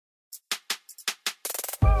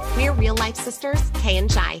We're real life sisters, Kay and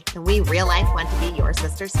Shi, and we real life want to be your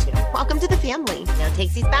sisters too. Welcome to the family. No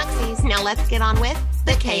takesies backsies. Now let's get on with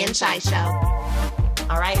the Kay and Shi Show.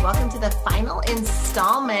 All right, welcome to the final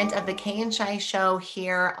installment of the Kay and Shi Show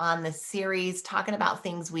here on the series, talking about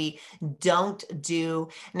things we don't do.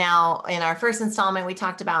 Now, in our first installment, we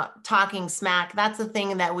talked about talking smack. That's a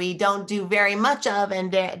thing that we don't do very much of,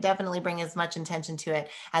 and definitely bring as much intention to it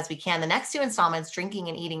as we can. The next two installments, drinking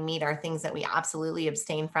and eating meat, are things that we absolutely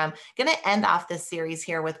abstain from. Going to end off this series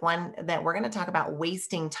here with one that we're going to talk about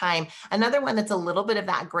wasting time. Another one that's a little bit of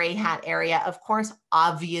that gray hat area. Of course,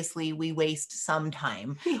 obviously, we waste some time.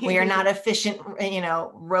 We are not efficient,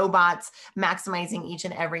 robots maximizing each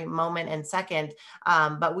and every moment and second.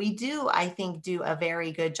 But we do, I think, do a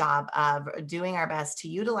very good job of doing our best to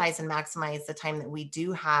utilize and maximize the time that we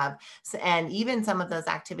do have. And even some of those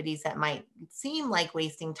activities that might seem like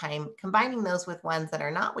wasting time, combining those with ones that are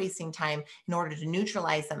not wasting time in order to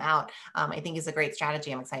neutralize them out, I think is a great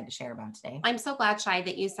strategy I'm excited to share about today. I'm so glad, Shi,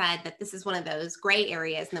 that you said that this is one of those gray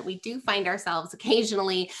areas and that we do find ourselves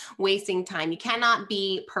occasionally wasting time. You cannot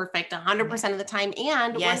be perfect 100% of the time.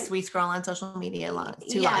 And yes, we scroll on social media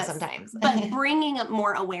too long sometimes. But bringing up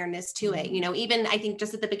more awareness to it, even I think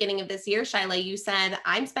just at the beginning of this year, Shyla, you said,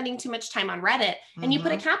 I'm spending too much time on Reddit, and you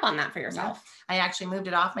put a cap on that for yourself. Yep. I actually moved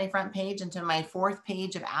it off my front page into my fourth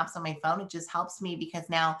page of apps on my phone. It just helps me because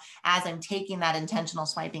now, as I'm taking that intentional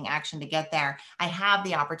swiping action to get there, I have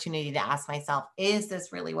the opportunity to ask myself, is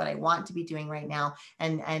this really what I want to be doing right now?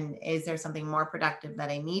 And is there something more productive that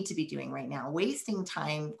I need to be doing right now? Wasting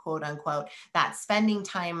time, quote unquote, that spending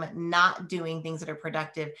time not doing things that are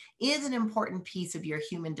productive is an important piece of your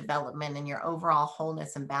human development and your overall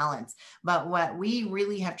wholeness and balance. But what we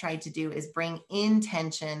really have tried to do is bring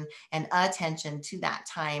intention and attention to that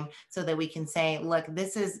time so that we can say, look,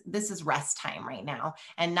 this is rest time right now,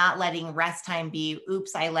 and not letting rest time be,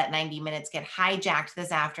 oops, I let 90 minutes get hijacked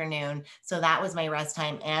this afternoon. So that was my rest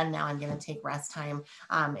time. And now I'm going to take rest time,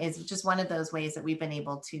 is just one of those ways that we've been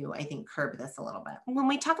able to, I think, curb this a little bit. When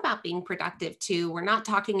we talk about being productive too, we're not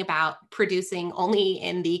talking about producing only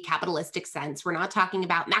in the capitalistic sense. We're not talking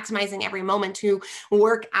about maximizing every moment to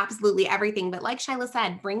work absolutely everything. But like Shyla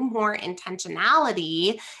said, bring more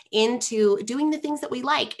intentionality into doing the things that we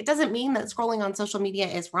like. It doesn't mean that scrolling on social media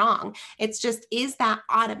is wrong. It's just, is that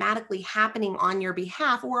automatically happening on your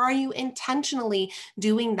behalf, or are you intentionally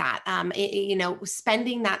doing that?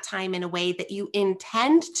 Spending that time in a way that you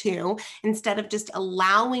intend to, instead of just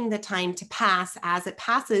allowing the time to pass as it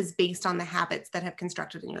passes based on the habits that have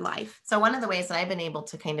constructed in your life. So one of the ways that I've been able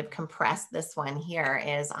to kind of compress this one here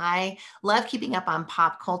is I love keeping up on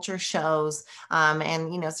pop culture shows,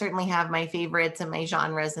 and certainly have my favorites and my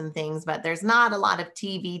genres and things, but there's not a lot of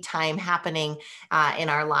TV time happening in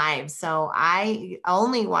our lives. So I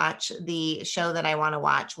only watch the show that I want to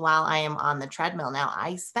watch while I am on the treadmill. Now,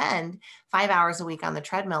 I spend 5 hours a week on the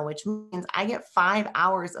treadmill, which means I get 5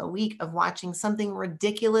 hours a week of watching something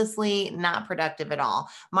ridiculously not productive at all.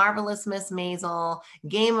 Marvelous Miss Maisel,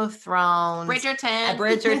 Game of Thrones,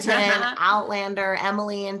 Bridgerton, Outlander,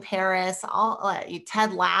 Emily in Paris,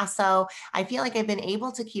 Ted Lasso. I feel like I've been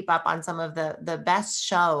able to keep up on some of the best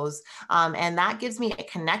shows, and that gives me a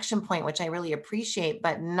connection point, which I really appreciate,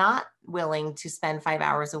 but not willing to spend 5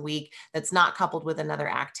 hours a week that's not coupled with another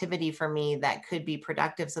activity for me that could be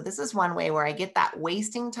productive. So this is one way where I get that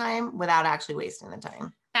wasting time without actually wasting the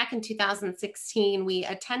time. Back in 2016, we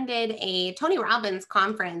attended a Tony Robbins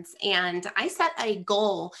conference, and I set a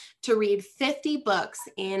goal to read 50 books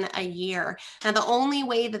in a year. Now, the only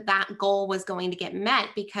way that that goal was going to get met,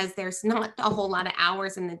 because there's not a whole lot of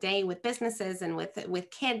hours in the day with businesses and with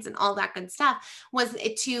kids and all that good stuff, was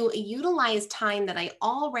to utilize time that I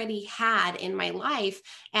already had in my life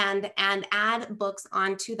and add books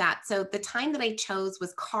onto that. So the time that I chose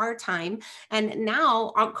was car time, and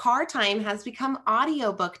now our car time has become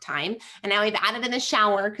audio book time. And now we've added in a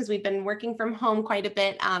shower because we've been working from home quite a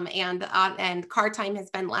bit, and car time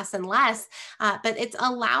has been less and less. But it's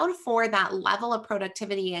allowed for that level of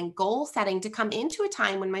productivity and goal setting to come into a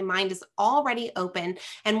time when my mind is already open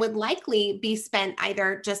and would likely be spent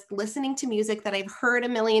either just listening to music that I've heard a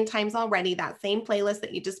million times already, that same playlist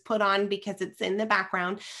that you just put on because it's in the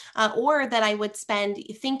background, or that I would spend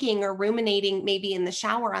thinking or ruminating maybe in the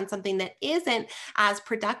shower on something that isn't as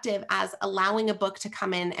productive as allowing a book to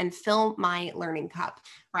come in and fill my learning cup.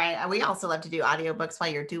 Right. We also love to do audiobooks while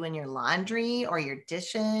you're doing your laundry or your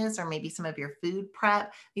dishes or maybe some of your food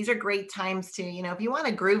prep. These are great times to, if you want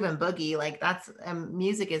to groove and boogie, like that's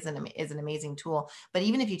music is an amazing tool. But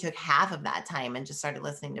even if you took half of that time and just started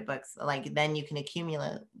listening to books, like then you can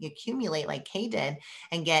accumulate like Kay did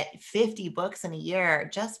and get 50 books in a year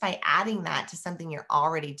just by adding that to something you're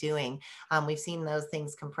already doing. We've seen those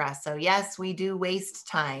things compress. So yes, we do waste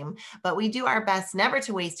time, but we do our best never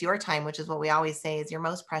to waste your time, which is what we always say is your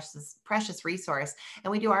most precious resource.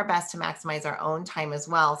 And we do our best to maximize our own time as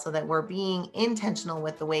well, so that we're being intentional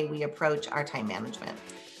with the way we approach our time management.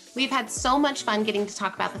 We've had so much fun getting to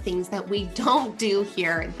talk about the things that we don't do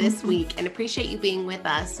here this week, and appreciate you being with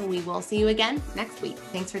us. We will see you again next week.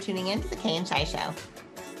 Thanks for tuning in to the Kay and Shi Show.